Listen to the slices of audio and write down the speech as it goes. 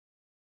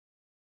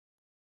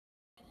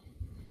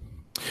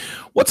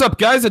What's up,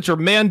 guys? It's your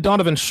man,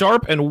 Donovan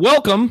Sharpe, and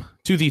welcome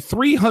to the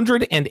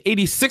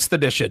 386th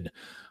edition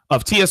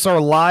of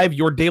TSR Live,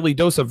 your daily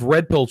dose of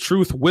red pill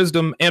truth,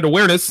 wisdom, and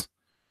awareness.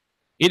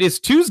 It is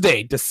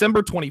Tuesday,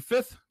 December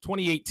 25th,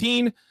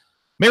 2018.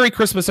 Merry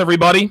Christmas,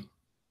 everybody.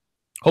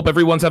 Hope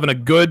everyone's having a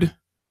good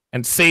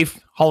and safe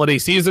holiday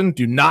season.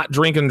 Do not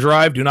drink and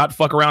drive. Do not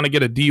fuck around and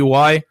get a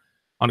DUI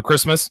on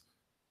Christmas.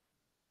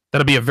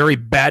 That'll be a very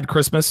bad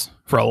Christmas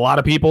for a lot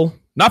of people.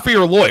 Not for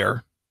your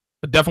lawyer,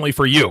 but definitely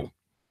for you.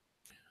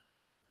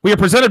 We are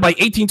presented by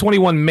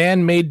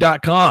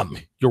 1821manmade.com,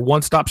 your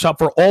one-stop shop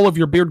for all of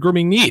your beard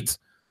grooming needs.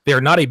 They are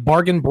not a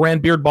bargain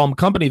brand beard balm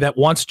company that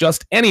wants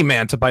just any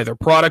man to buy their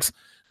products.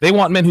 They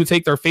want men who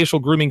take their facial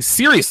grooming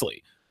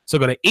seriously. So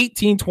go to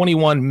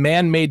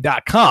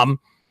 1821manmade.com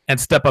and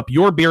step up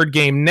your beard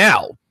game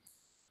now.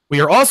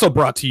 We are also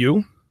brought to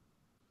you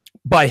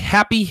by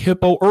Happy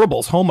Hippo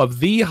Herbals, home of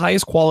the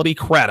highest quality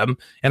kratom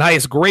and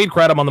highest grade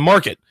kratom on the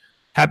market.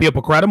 Happy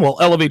Hippo Kratom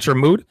will elevate your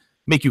mood,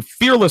 make you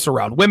fearless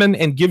around women,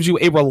 and gives you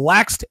a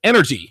relaxed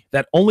energy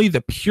that only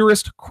the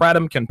purest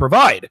kratom can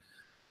provide.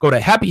 Go to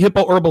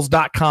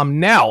happyhippoherbals.com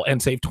now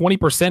and save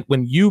 20%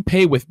 when you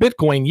pay with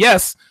Bitcoin.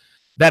 Yes,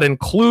 that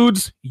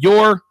includes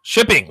your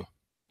shipping.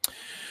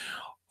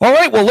 All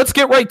right, well, let's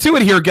get right to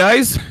it here,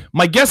 guys.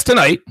 My guest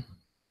tonight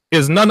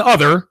is none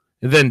other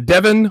than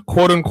Devon,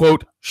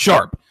 quote-unquote,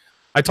 Sharpe.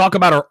 I talk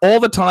about her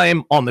all the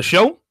time on the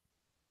show.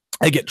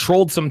 I get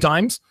trolled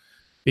sometimes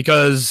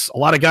because a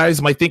lot of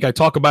guys might think I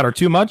talk about her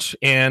too much.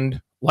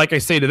 And like I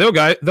say to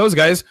those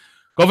guys,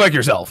 go fuck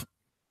yourself.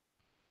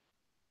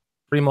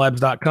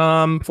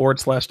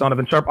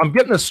 Streamlabs.com/Donovan Sharpe. I'm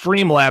getting the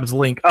Streamlabs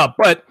link up.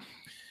 But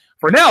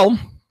for now,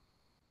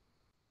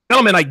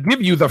 gentlemen, I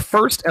give you the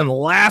first and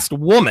last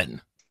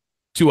woman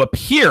to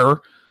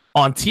appear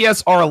on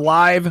TSR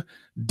Live.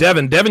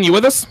 Devon, you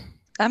with us?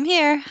 I'm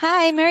here.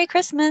 Hi, Merry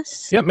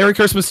Christmas. Yep, Merry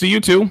Christmas to you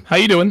too. How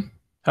you doing?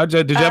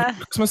 Did you have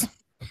Christmas?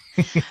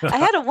 I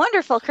had a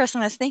wonderful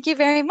Christmas. Thank you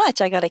very much.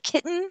 I got a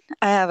kitten.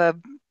 I have a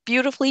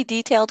beautifully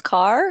detailed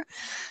car.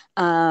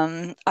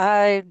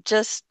 I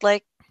just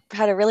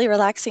had a really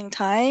relaxing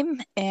time,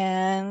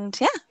 and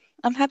yeah,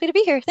 I'm happy to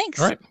be here.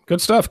 Thanks. All right,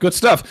 good stuff.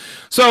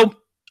 So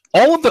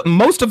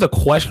most of the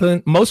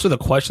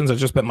questions, I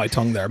just bit my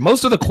tongue there.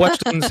 Most of the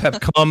questions have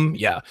come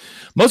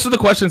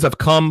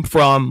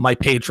from my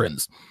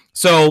patrons.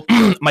 So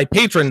my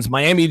patrons,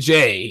 Miami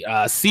J,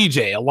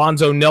 CJ,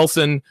 Alonzo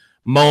Nelson,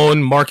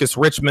 Moan, Marcus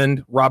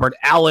Richmond, Robert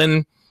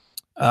Allen.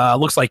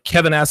 Looks like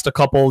Kevin asked a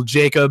couple.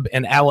 Jacob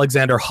and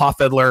Alexander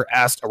Hoffedler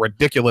asked a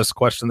ridiculous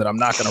question that I'm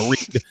not going to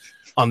read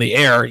on the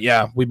air.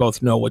 Yeah, we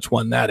both know which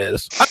one that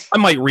is. I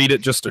might read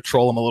it just to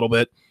troll him a little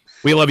bit.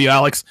 We love you,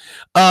 Alex.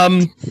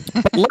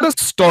 Let us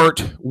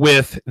start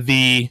with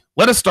the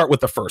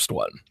first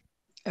one.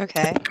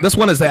 Okay. This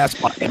one is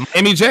asked by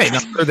Miami J,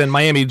 none other than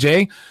Miami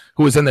J,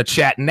 who is in the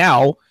chat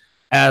now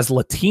as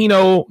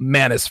Latino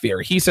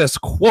Manosphere. He says,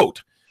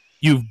 quote,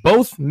 "You've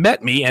both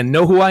met me and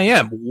know who I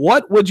am.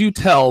 What would you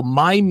tell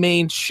my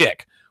main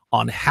chick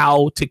on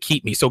how to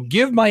keep me?" So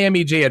give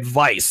Miami J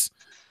advice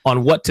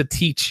on what to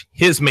teach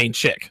his main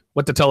chick,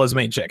 what to tell his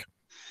main chick.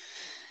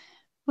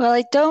 Well,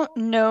 I don't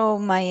know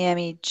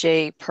Miami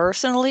J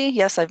personally.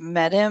 Yes, I've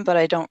met him, but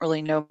I don't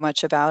really know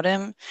much about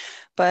him.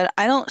 But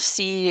I don't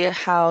see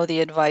how the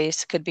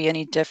advice could be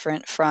any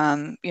different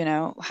from,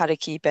 how to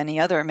keep any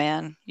other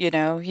man. You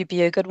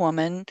be a good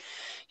woman.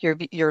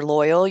 You're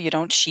loyal. You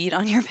don't cheat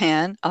on your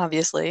man,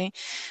 obviously.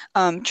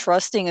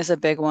 Trusting is a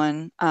big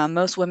one.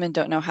 Most women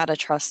don't know how to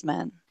trust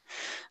men.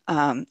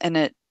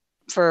 And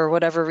for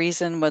whatever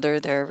reason, whether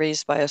they're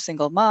raised by a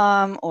single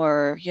mom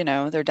or,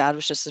 their dad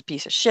was just a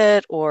piece of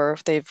shit, or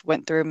if they've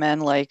went through men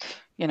like,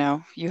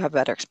 you have a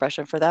better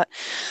expression for that.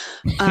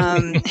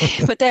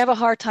 But they have a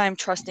hard time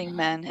trusting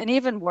men. And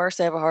even worse,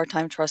 they have a hard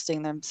time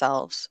trusting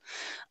themselves.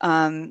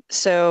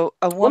 So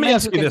a woman. Let me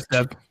ask you this,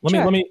 Dev.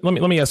 Let me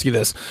ask you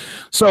this.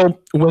 So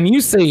when you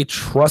say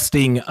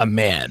trusting a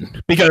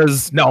man,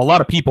 because now a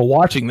lot of people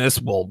watching this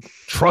will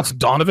trust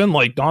Donovan,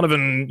 like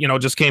Donovan,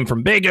 just came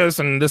from Vegas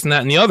and this and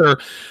that and the other.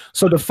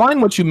 So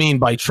define what you mean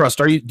by trust.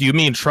 Do you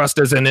mean trust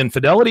as in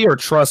infidelity, or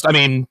trust? I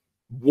mean,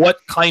 what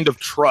kind of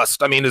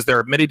trust? I mean, is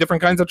there many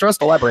different kinds of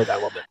trust? Elaborate that a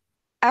little bit.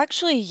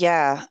 Actually,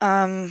 yeah.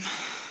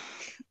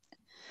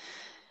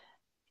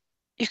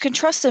 You can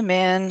trust a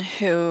man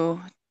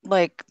who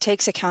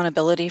takes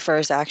accountability for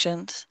his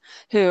actions,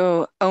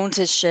 who owns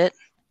his shit.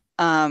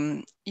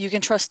 You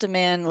can trust a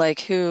man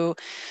who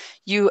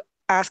you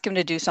ask him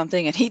to do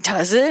something and he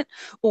does it,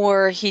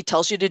 or he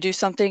tells you to do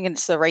something and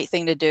it's the right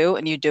thing to do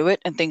and you do it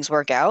and things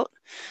work out.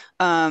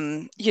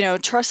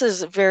 Trust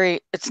is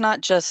it's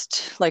not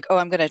just oh,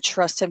 I'm going to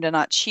trust him to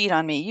not cheat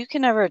on me. You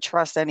can never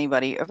trust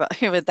anybody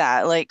with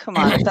that. Come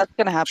on, if that's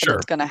going to happen, Sure.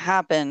 It's going to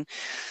happen.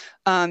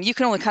 You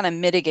can only kind of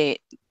mitigate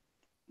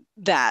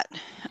that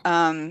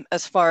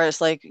as far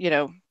as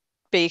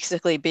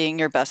basically being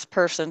your best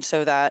person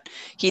so that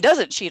he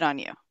doesn't cheat on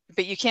you.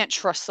 But you can't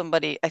trust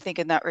somebody, I think,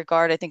 in that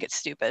regard. I think it's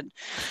stupid.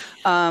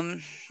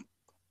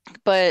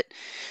 But,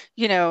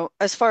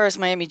 as far as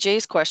Miami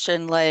J's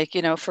question, like,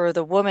 for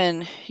the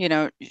woman,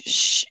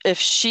 if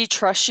she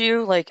trusts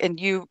you, like, and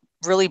you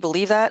really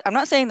believe that, I'm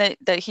not saying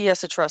that he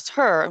has to trust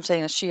her. I'm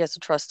saying that she has to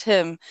trust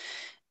him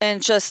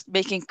and just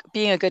being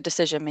a good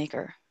decision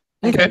maker.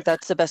 I Okay. think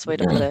that's the best way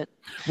to put it.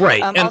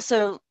 Right. And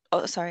Also,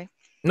 oh, sorry.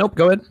 nope,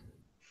 go ahead.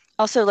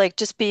 Also, like,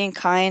 just being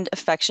kind,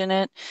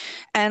 affectionate,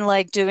 and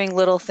like doing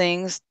little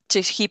things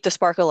to keep the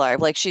spark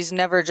alive. Like, she's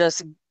never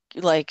just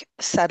like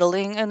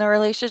settling in the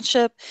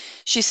relationship.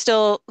 She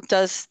still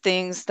does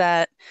things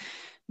that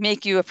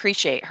make you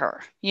appreciate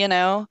her,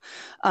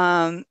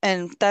 and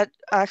that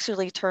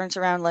actually turns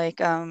around, like,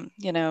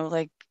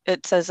 like,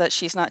 it says that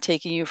she's not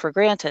taking you for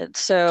granted.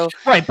 So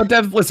Right, but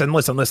Dev, listen.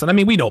 I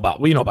mean, we know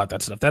about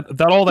that stuff.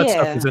 That all that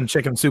stuff is yeah. in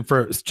chicken soup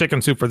for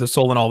the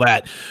soul and all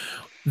that.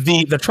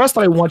 The trust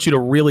that I want you to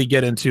really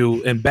get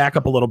into and back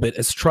up a little bit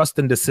is trust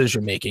and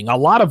decision making. A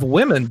lot of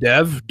women,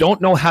 Dev, don't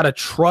know how to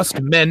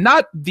trust men.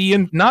 Not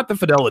the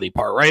fidelity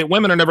part, right?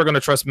 Women are never going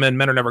to trust men.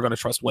 Men are never going to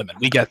trust women.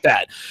 We get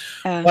that.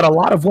 But a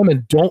lot of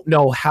women don't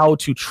know how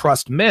to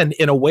trust men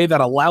in a way that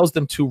allows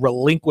them to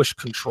relinquish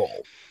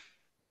control.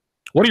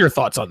 What are your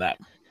thoughts on that?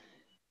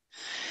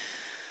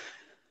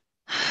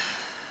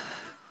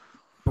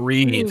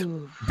 Breathe.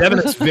 Devon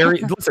is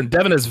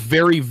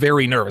very,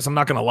 very nervous. I'm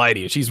not going to lie to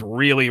you. She's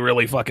really,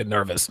 really fucking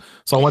nervous.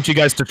 So I want you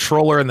guys to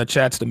troll her in the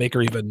chats to make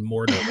her even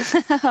more nervous.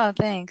 Oh,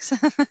 thanks.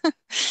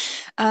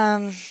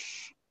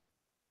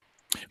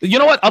 You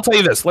know what? I'll tell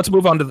you this. Let's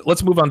move on to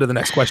the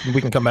next question.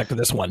 We can come back to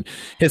this one.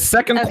 His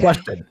second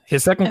question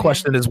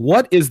is,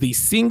 what is the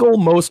single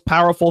most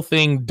powerful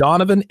thing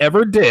Donovan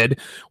ever did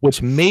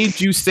which made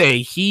you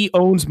say he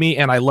owns me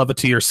and I love it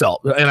to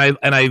yourself and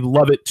I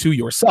love it to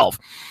yourself?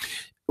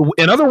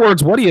 In other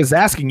words, what he is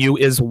asking you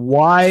is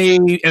why,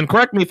 and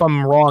correct me if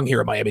I'm wrong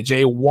here, Miami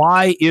J,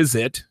 what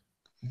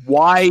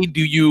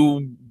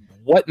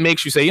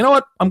makes you say, you know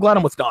what, I'm glad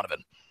I'm with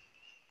Donovan?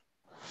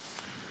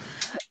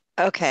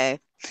 Okay.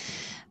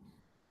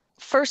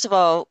 First of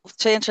all,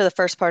 to answer the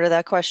first part of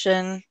that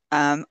question,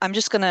 I'm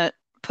just going to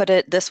put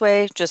it this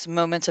way, just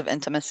moments of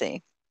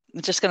intimacy. I'm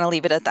just going to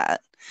leave it at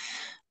that.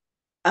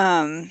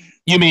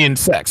 You mean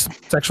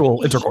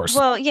sexual intercourse?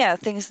 Well, yeah,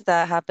 things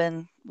that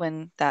happen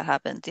when that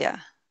happens, yeah.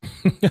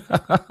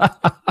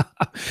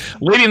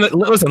 Lady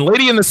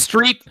in the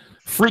street,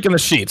 freak in the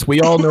sheets.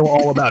 We all know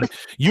all about it.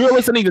 You're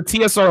listening to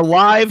TSR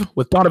Live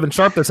with Donovan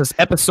Sharpe. This is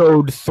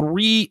episode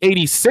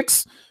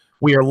 386.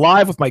 We are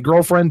live with my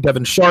girlfriend,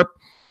 Devon Sharpe.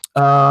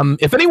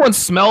 If anyone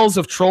smells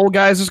of troll,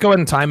 guys, just go ahead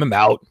and time him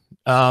out.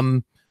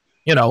 I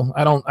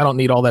don't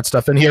need all that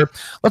stuff in here.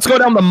 Let's go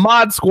down the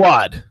mod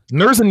squad.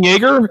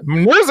 Nerzenjaeger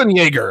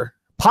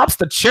pops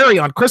the cherry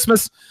on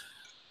Christmas.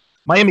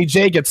 Miami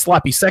J gets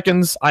sloppy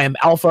seconds. I am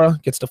Alpha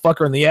gets to fuck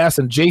her in the ass,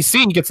 and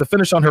JC gets the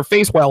finish on her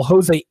face, while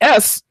Jose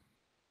S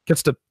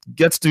gets to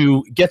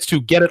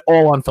get it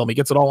all on film. He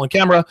gets it all on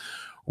camera.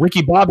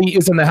 Ricky Bobby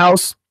is in the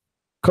house.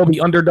 Kobe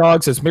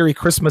Underdog says, Merry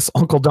Christmas,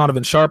 Uncle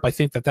Donovan Sharpe. I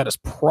think that is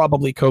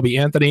probably Kobe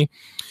Anthony.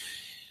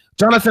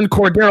 Jonathan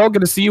Cordero,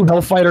 good to see you.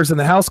 Hellfighters in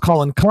the house.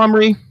 Colin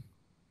Comrie.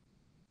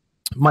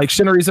 Mike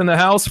Shinnery's in the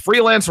house.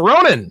 Freelance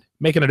Ronan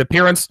making an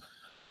appearance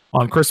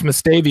on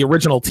Christmas Day, the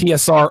original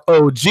TSR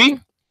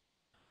OG.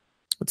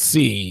 Let's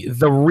see.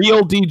 The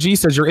Real DG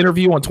says, your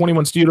interview on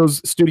 21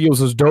 Studios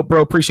is dope,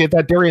 bro. Appreciate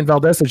that. Darian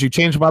Valdez says, you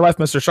changed my life,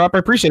 Mr. Sharpe. I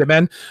appreciate it,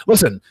 man.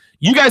 Listen,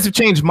 you guys have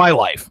changed my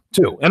life,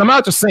 too. And I'm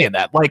not just saying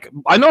that. Like,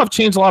 I know I've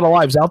changed a lot of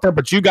lives out there,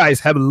 but you guys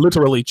have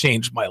literally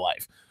changed my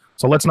life.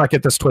 So let's not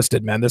get this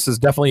twisted, man. This is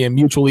definitely a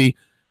mutually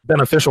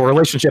beneficial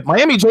relationship.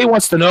 Miami J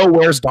wants to know,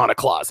 where's Donna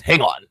Claus? Hang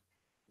on.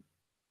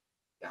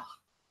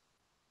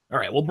 All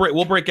right,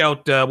 we'll break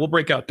out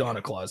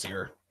Donna Claus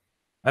here.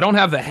 I don't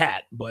have the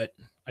hat, but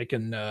I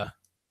can.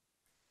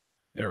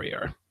 There we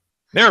are.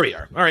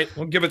 All right,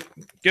 we'll give it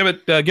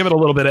a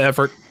little bit of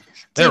effort.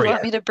 Do you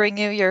want me to bring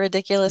you your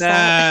ridiculous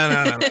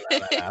hat?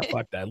 Nah,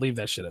 fuck that. Leave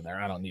that shit in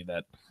there. I don't need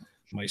that.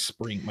 My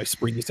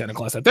springy Santa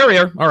Claus hat. There we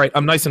are. All right,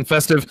 I'm nice and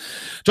festive.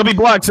 Joby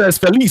Block says,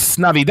 Feliz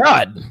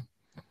Navidad.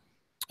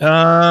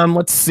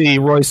 Let's see.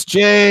 Royce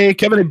J.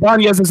 Kevin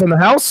Ibanez is in the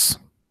house.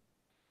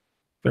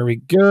 Very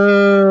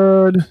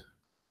good.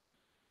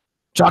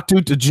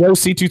 Jocktoot to Joe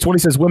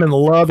C220 says, women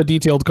love a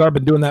detailed car.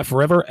 Been doing that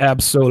forever.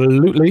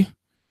 Absolutely.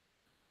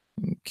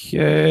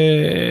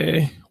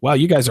 Okay. Wow,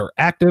 you guys are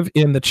active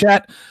in the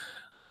chat.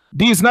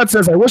 D's Nut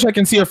says, I wish I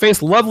can see her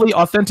face. Lovely,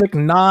 authentic,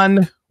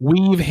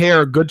 non-weave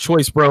hair. Good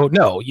choice, bro.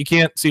 No, you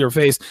can't see her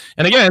face.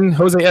 And again,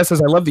 Jose S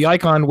says, I love the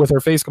icon with her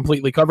face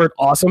completely covered.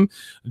 Awesome.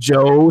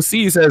 Joe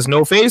C says,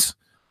 no face.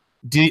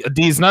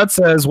 D's Nut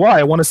says, why?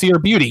 I want to see her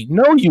beauty.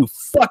 No, you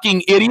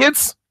fucking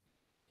idiots.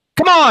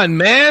 Come on,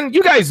 man.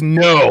 You guys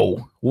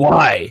know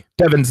why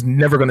Devon's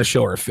never going to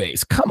show her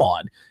face. Come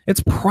on.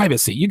 It's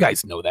privacy. You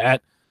guys know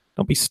that.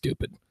 Don't be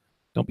stupid.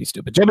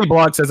 Jimmy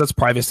Blog says that's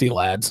privacy,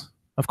 lads.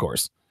 Of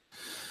course.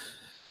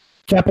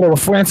 Capital of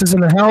France is in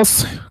the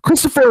house.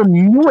 Christopher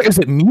Mueller. Is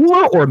it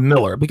Mueller or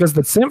Miller? Because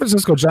the San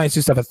Francisco Giants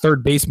used to have a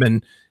third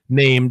baseman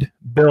named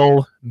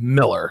Bill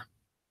Miller.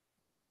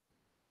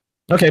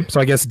 Okay, so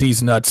I guess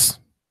D's nuts.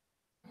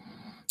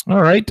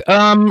 All right.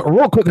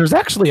 Real quick, there's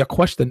actually a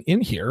question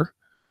in here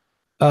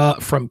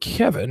from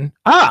Kevin.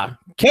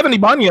 Kevin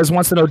Ibanez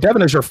wants to know,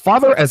 Devon, is your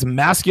father as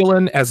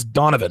masculine as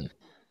Donovan?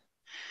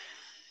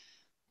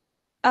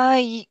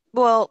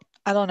 Well,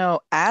 I don't know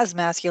as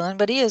masculine,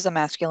 but he is a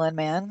masculine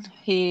man.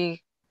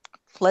 He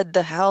led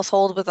the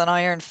household with an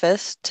iron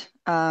fist.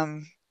 Yeah,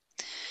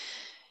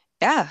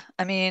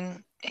 I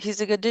mean,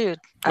 he's a good dude.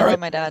 I All love right.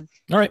 my dad.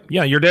 All right.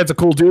 Yeah, your dad's a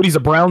cool dude. He's a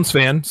Browns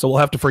fan, so we'll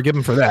have to forgive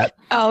him for that.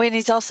 Oh, and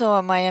he's also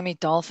a Miami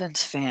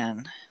Dolphins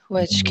fan,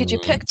 which could you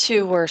Mm. pick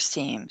two worse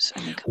teams?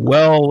 I mean, come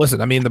Well,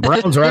 listen, I mean, the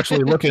Browns are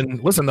actually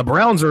looking. Listen, the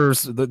Browns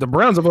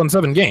have won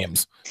 7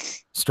 games,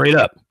 straight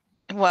up,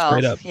 on. Well,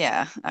 straight up.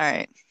 yeah, all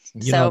right.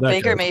 You know how So that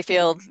Baker goes.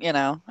 Mayfield,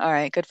 all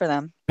right, good for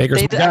them.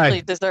 Baker's They my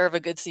actually guy. deserve a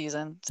good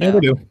season. Yeah, they So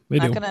do. They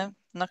not do.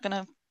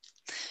 gonna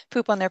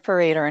poop on their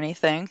parade or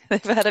anything.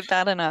 They've had it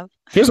bad enough.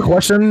 Here's a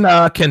question: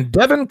 Can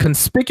Devon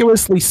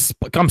conspicuously?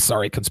 I'm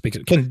sorry,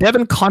 conspicuous. Can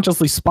Devon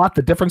consciously spot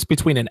the difference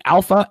between an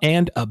alpha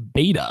and a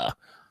beta?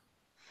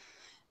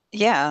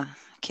 Yeah,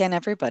 can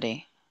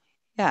everybody?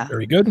 Yeah.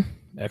 Very good.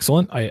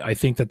 Excellent. I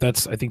think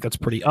that's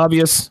pretty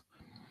obvious.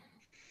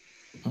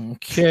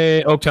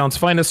 Okay, Oaktown's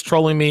finest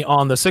trolling me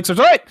on the Sixers.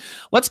 All right,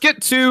 let's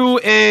get to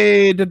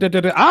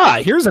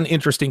here's an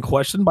interesting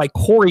question by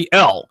Corey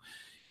L.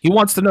 He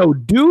wants to know,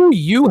 do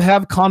you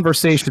have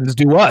conversations,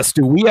 do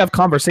we have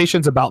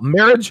conversations about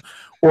marriage,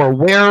 or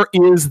where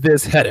is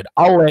this headed?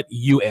 I'll let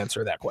you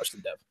answer that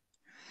question, Dev.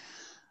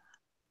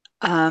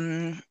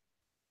 Um,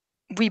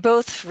 we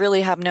both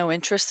really have no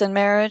interest in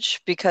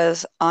marriage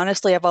because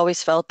honestly, I've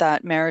always felt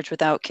that marriage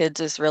without kids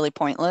is really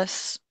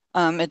pointless.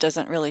 It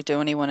doesn't really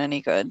do anyone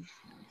any good.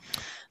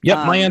 Yep,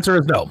 my Um, answer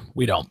is no,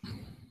 we don't.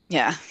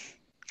 yeah,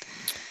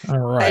 All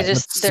right,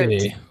 let's there,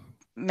 see.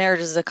 marriage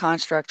is a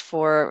construct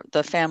for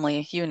the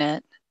family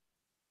unit.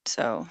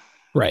 So,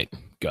 Right.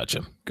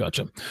 Gotcha.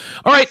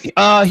 All right.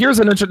 Here's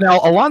an interesting. Now,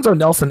 Alonzo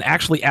Nelson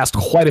actually asked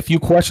quite a few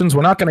questions.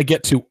 We're not going to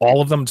get to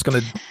all of them. I'm just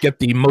going to get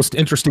the most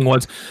interesting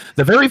ones.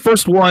 The very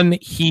first one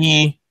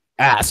he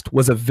asked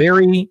was a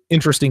very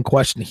interesting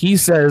question. He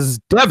says,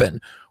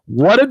 Devon,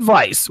 what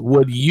advice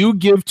would you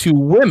give to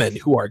women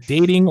who are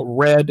dating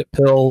red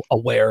pill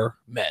aware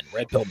men,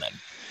 red pill men?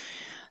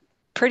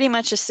 pretty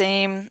much the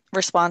same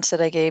response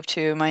that I gave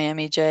to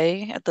Miami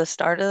J at the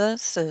start of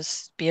this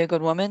is be a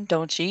good woman,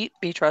 don't cheat,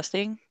 be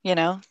trusting,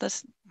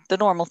 that's the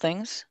normal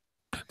things.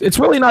 It's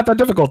really not that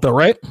difficult, though,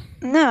 right?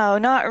 No,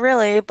 not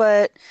really,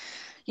 but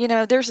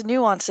there's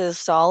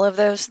nuances to all of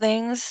those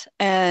things.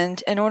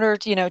 And in order,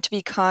 to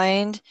be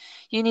kind,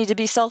 you need to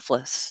be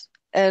selfless.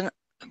 And,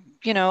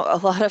 a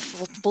lot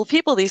of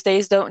people these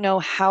days don't know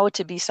how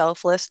to be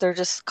selfless. They're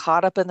just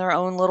caught up in their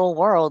own little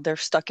world. They're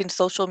stuck in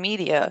social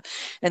media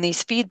and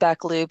these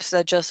feedback loops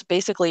that just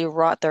basically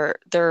rot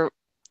their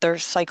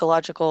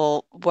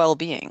psychological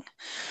well-being.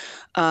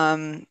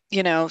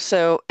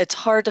 So it's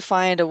hard to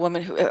find a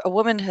woman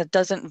who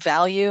doesn't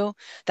value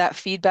that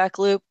feedback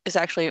loop is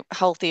actually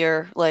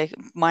healthier, like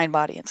mind,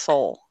 body, and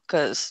soul,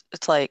 because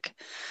it's like,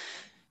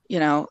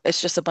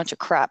 it's just a bunch of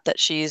crap that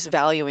she's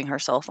valuing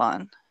herself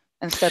on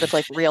instead of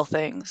like real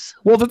things.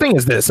 Well, the thing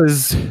is,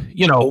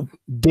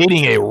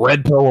 dating a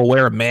red pill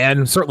aware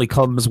man certainly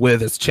comes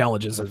with its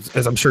challenges,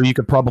 as I'm sure you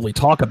could probably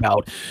talk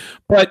about.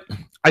 But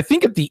I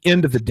think at the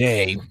end of the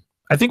day,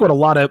 I think what a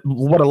lot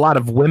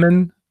of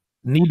women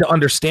need to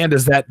understand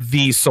is that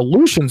the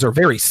solutions are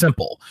very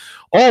simple.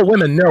 All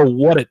women know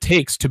what it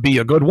takes to be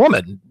a good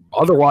woman.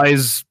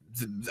 Otherwise,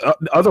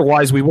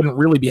 we wouldn't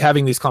really be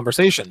having these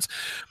conversations.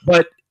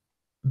 But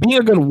being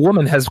a good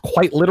woman has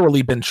quite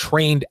literally been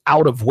trained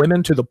out of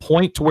women to the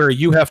point to where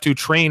you have to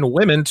train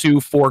women to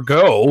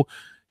forego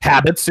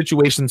habits,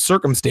 situations,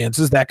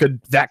 circumstances that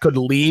could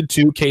lead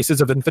to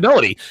cases of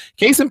infidelity.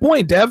 Case in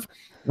point, Dev,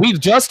 we've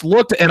just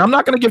looked, and I'm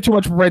not going to give too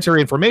much proprietary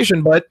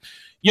information, but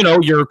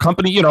your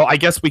company, I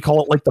guess we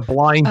call it like the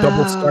blind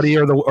double study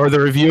or the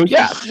review.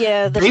 Yeah.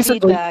 Yeah, the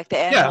feedback, the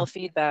annual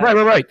feedback.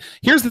 Right.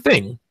 Here's the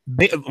thing.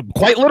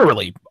 Quite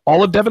literally,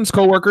 all of Devon's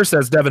coworkers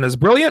says Devon is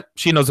brilliant.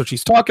 She knows what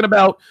she's talking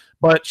about,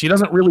 but she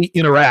doesn't really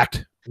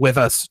interact with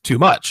us too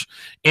much.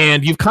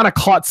 And you've kind of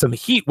caught some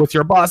heat with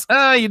your boss.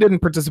 You didn't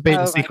participate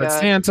in Secret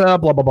Santa,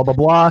 blah, blah, blah, blah,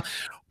 blah.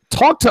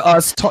 Talk to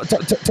us.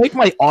 Take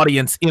my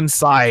audience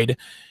inside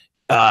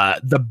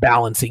the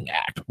balancing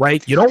act,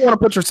 right? You don't want to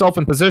put yourself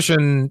in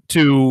position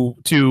to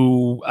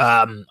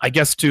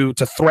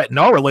threaten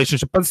our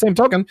relationship. By the same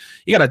token,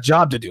 you got a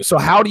job to do. So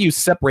how do you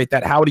separate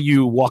that? How do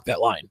you walk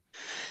that line?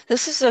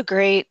 This is a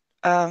great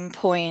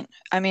point.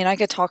 I mean, I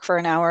could talk for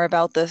an hour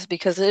about this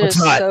because it's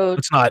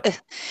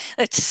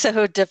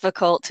so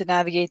difficult to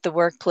navigate the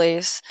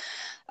workplace.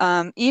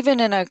 Even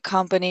in a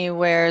company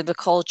where the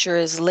culture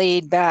is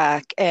laid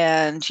back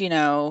and,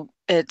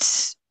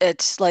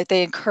 it's like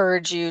they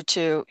encourage you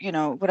to,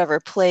 whatever,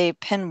 play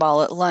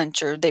pinball at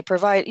lunch, or they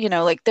provide,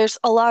 like there's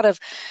a lot of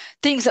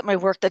things at my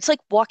work that's like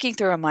walking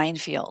through a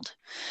minefield.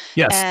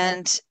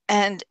 Yes.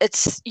 And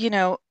it's,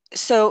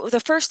 so the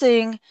first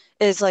thing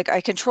is like I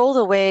control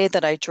the way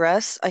that I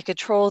dress. I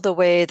control the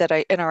way that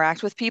I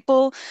interact with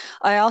people.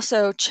 I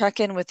also check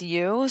in with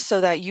you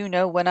so that you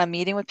know when I'm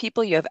meeting with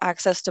people, you have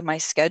access to my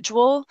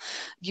schedule.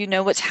 You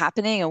know what's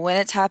happening and when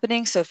it's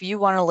happening. So if you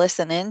want to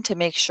listen in to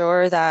make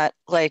sure that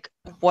like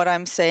what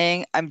I'm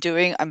saying, I'm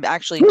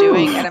actually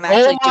doing, and I'm Oh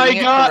actually my doing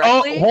it God.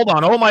 Oh, correctly. hold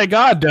on. Oh my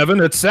God, Devin.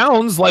 It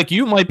sounds like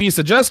you might be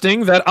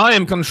suggesting that I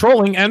am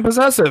controlling and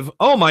possessive.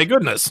 Oh my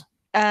goodness.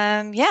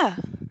 Yeah.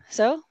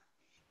 So,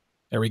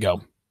 There we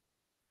go.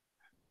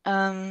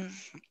 um,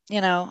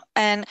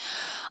 and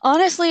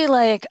honestly,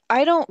 like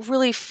I don't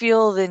really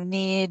feel the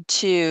need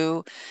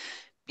to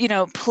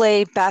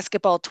play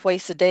basketball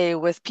twice a day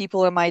with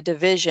people in my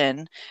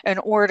division in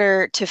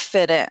order to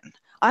fit in.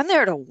 I'm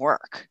there to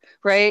work,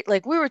 right?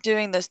 Like they were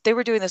doing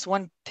this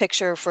one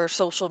picture for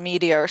social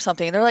media or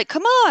something. And they're like,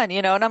 come on,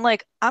 and I'm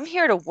like, I'm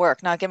here to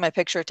work, not get my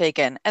picture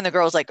taken. And the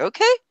girl's like,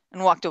 okay,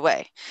 and walked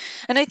away.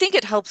 And I think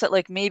it helps that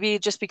like maybe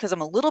just because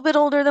I'm a little bit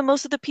older than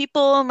most of the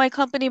people in my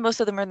company, most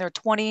of them are in their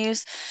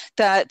 20s,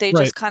 that they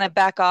Right. just kind of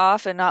back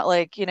off and not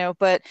like,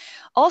 but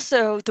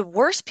also the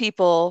worst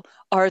people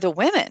are the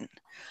women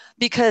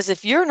because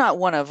if you're not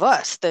one of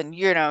us, then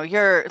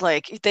you're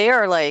like they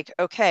are like,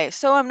 okay,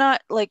 so I'm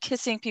not like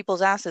kissing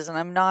people's asses and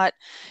I'm not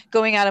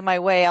going out of my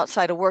way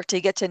outside of work to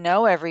get to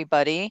know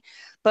everybody.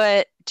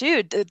 But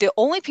dude, the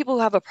only people who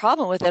have a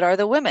problem with it are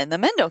the women. The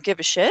men don't give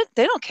a shit.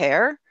 They don't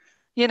care.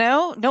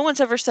 No one's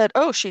ever said,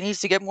 "Oh, she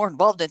needs to get more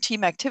involved in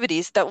team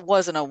activities." That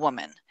wasn't a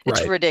woman. It's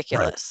Right. Right.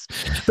 ridiculous.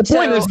 The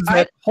point So is I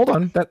that hold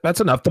on,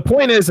 that's enough. The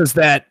point is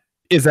that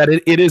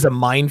it is a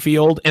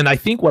minefield, and I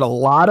think what a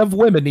lot of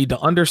women need to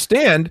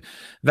understand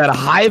that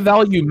high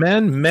value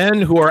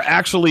men who are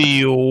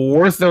actually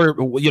worth their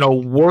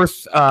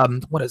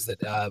what is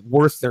it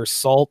worth their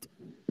salt.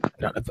 I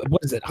don't know,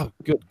 what is it? Oh,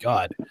 good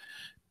God.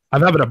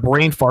 I'm having a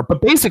brain fart,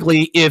 but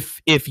basically,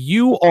 if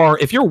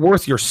you're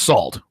worth your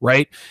salt,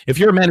 right? If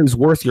you're a man who's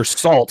worth your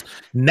salt,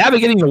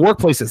 navigating the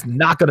workplace is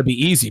not going to be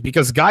easy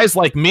because guys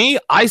like me,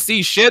 I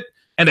see shit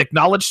and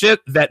acknowledge shit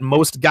that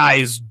most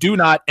guys do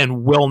not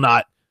and will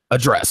not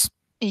address.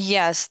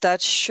 Yes,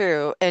 that's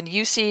true. And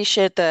you see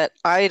shit that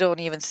I don't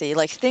even see.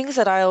 Like things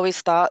that I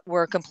always thought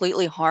were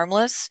completely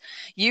harmless.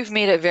 You've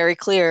made it very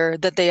clear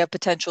that they have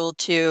potential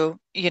to,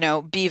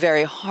 be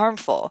very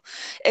harmful.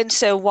 And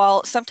so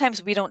while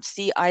sometimes we don't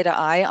see eye to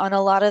eye on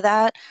a lot of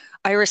that,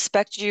 I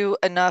respect you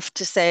enough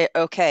to say,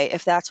 okay,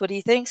 if that's what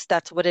he thinks,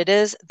 that's what it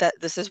is, that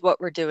this is what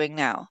we're doing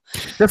now.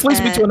 This leads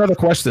me to And another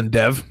question,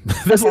 Dev.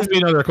 This okay. leads me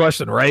to another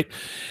question, right?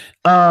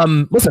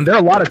 Listen, there are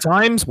a lot of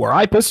times where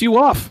I piss you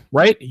off,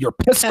 right? You're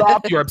pissed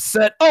off, you're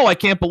upset. Oh, I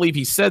can't believe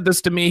he said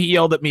this to me. He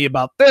yelled at me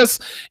about this,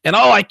 and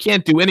oh, I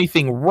can't do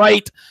anything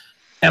right.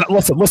 And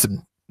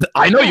listen,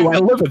 I know you. I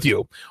live with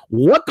you.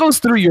 What goes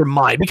through your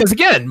mind? Because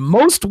again,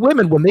 most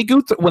women when they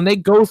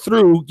go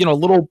through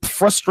little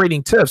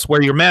frustrating tips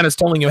where your man is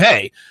telling you,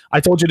 "Hey, I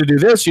told you to do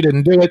this, you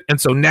didn't do it,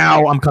 and so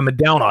now I'm coming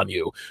down on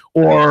you,"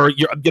 or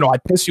I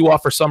piss you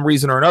off for some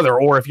reason or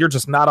another, or if you're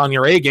just not on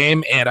your A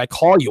game and I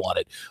call you on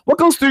it. What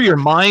goes through your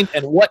mind,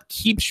 and what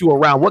keeps you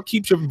around? What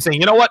keeps you from saying,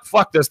 "You know what?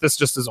 Fuck this. This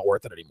just isn't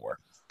worth it anymore."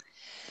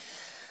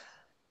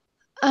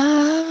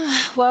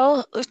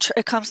 Well,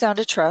 it comes down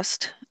to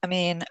trust. I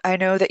mean, I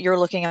know that you're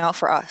looking out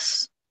for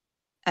us,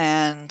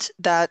 and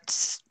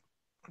that's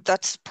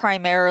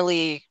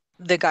primarily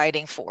the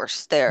guiding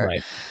force there.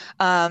 Right.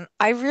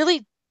 I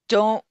really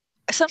don't.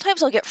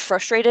 Sometimes I'll get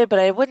frustrated, but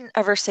I wouldn't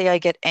ever say I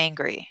get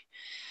angry.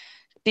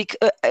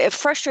 Because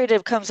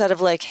frustrated comes out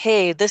of like,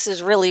 hey, this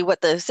is really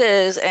what this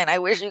is, and I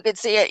wish you could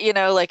see it,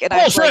 like, and I'm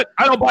like, Bullshit.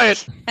 I don't buy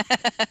it.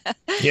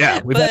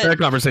 Yeah, we've had but that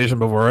conversation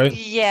before, right?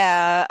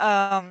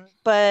 yeah,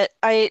 but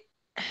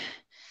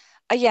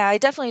yeah, I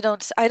definitely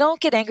don't. I don't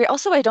get angry.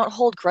 Also, I don't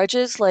hold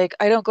grudges. Like,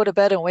 I don't go to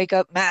bed and wake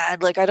up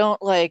mad. Like, I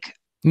don't like.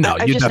 No,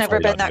 I've you just never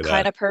definitely been don't do that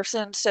kind that. of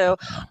person. So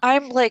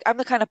I'm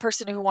the kind of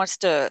person who wants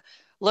to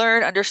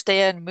learn,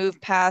 understand, move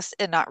past,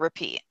 and not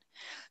repeat.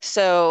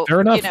 So,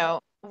 Fair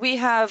enough. we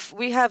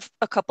have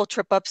a couple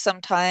trip ups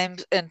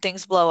sometimes, and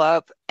things blow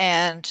up,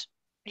 and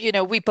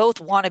we both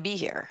want to be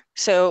here.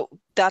 So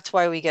that's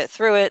why we get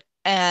through it.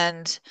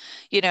 And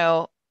you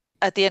know,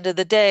 at the end of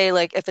the day,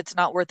 like if it's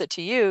not worth it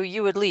to you,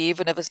 you would leave,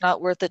 and if it's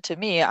not worth it to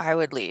me, I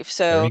would leave.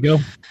 There you So,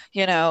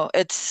 go.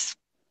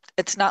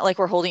 it's not like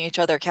we're holding each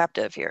other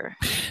captive here.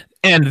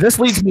 And this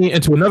leads me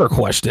into another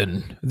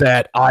question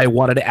that I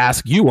wanted to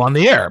ask you on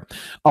the air.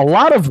 A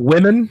lot of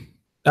women,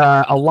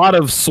 a lot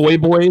of soy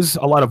boys,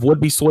 a lot of would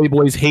be soy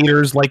boys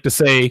haters like to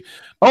say,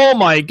 oh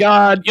my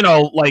God,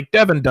 like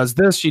Devin does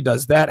this, she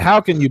does that. How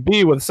can you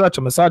be with such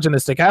a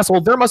misogynistic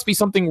asshole? There must be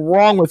something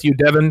wrong with you,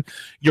 Devin.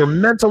 You're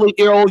mentally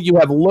ill. You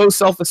have low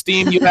self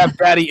esteem. You have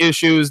daddy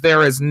issues.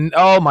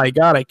 Oh my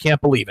God, I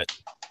can't believe it.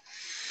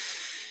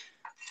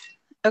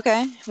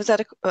 Okay. Was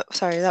that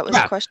sorry, that was a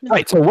Yeah, question?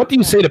 right. So what do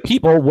you Yeah. say to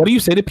people? What do you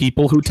say to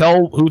people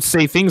who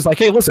say things like,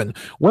 "Hey, listen,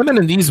 women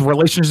in these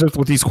relationships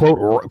with these quote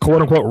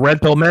unquote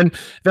red pill men,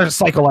 they're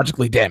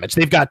psychologically damaged.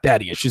 They've got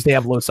daddy issues. They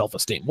have low self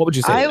esteem." What would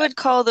you say to I that? would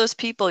call those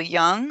people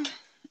young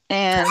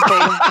and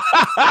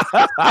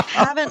they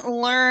haven't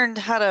learned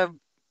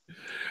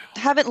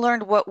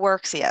what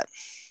works yet,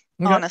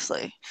 Okay.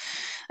 honestly.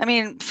 I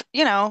mean,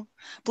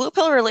 blue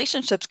pill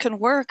relationships can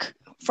work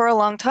for a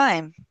long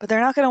time, but they're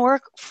not going to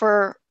work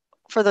for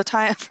the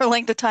time for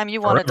length of time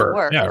you want it to Forever.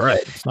 work. Yeah,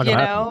 right. It's not You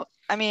gonna happen. know,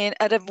 I mean,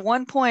 at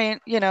one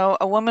point,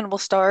 a woman will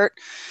start,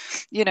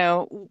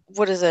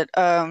 what is it?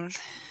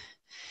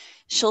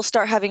 She'll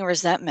start having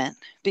resentment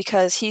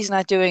because he's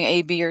not doing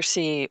A, B, or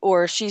C,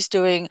 or she's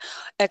doing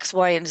X,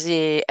 Y, and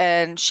Z,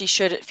 and she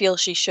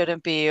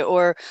shouldn't be,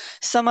 or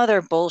some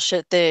other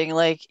bullshit thing,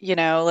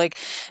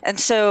 and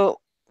so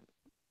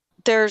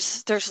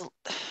there's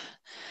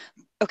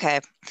okay.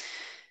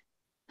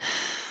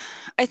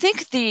 I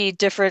think the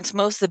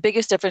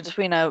biggest difference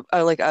between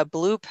a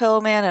blue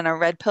pill man and a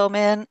red pill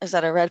man is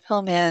that a red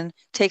pill man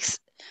takes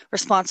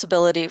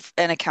responsibility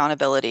and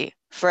accountability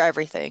for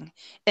everything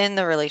in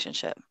the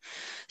relationship.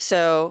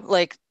 So,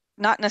 like,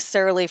 not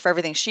necessarily for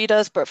everything she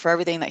does, but for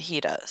everything that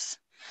he does.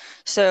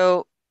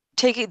 So,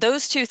 taking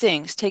those two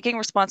things, taking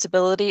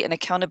responsibility and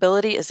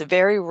accountability is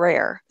very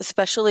rare,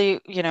 especially,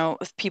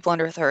 with people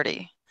under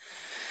 30.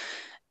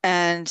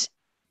 And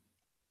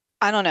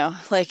I don't know,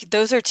 like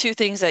those are two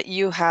things that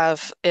you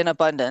have in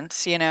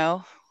abundance,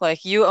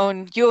 Like you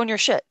own your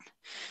shit,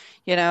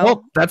 you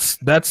Well, know? that's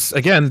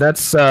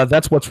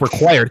what's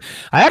required.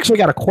 I actually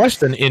got a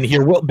question in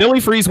here. Well, Billy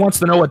Freeze wants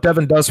to know what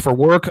Devon does for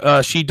work.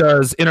 She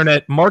does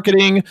internet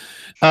marketing.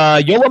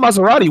 Yola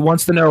Maserati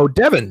wants to know,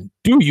 Devon,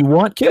 do you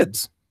want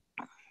kids?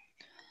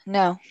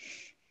 No.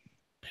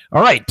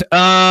 All right.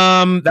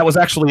 That was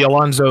actually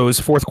Alonzo's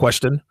fourth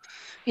question.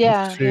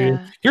 Yeah,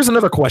 yeah. Here's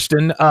another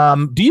question.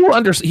 Do you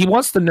He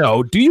wants to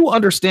know, do you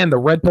understand the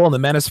red pill and the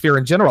manosphere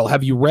in general?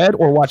 Have you read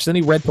or watched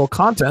any red pill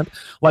content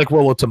like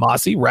Rollo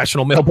Tomasi,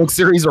 Rational Male book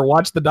series, or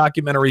watched the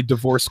documentary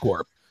Divorce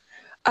Corp?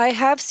 I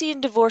have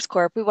seen Divorce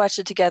Corp. We watched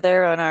it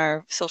together on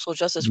our Social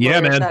Justice Yeah,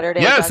 Warrior man.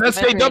 Saturday Yes,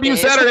 documentary SJW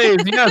days. Saturdays.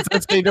 Yes,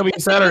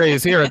 SJW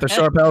Saturdays here at the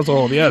Sharpe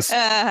household. Yes.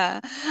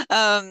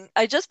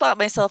 I just bought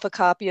myself a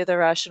copy of The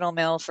Rational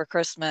Male for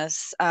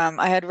Christmas.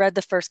 I had read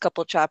the first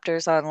couple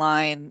chapters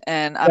online,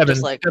 and I'm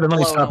just like Devon, let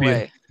me blown stop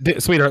away. you.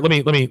 Sweetheart, let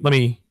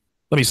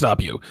me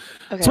stop you.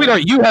 Okay.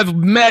 Sweetheart, you have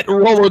met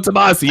Rollo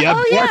Tomasi.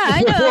 Oh yeah,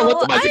 I know.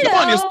 Come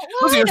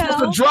on, you're supposed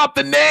to drop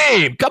the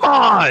name. Come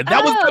on.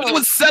 That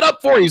was set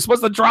up for you. You're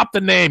supposed to drop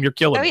the name. You're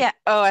killing me. Yeah.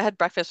 Oh, I had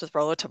breakfast with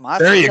Rollo Tomasi.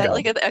 There you go.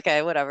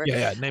 Okay, whatever.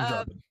 Yeah, name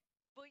dropping.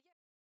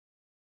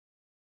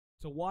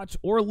 To watch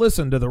or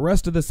listen to the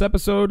rest of this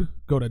episode,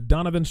 go to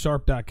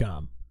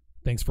donovansharpe.com.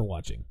 Thanks for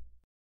watching.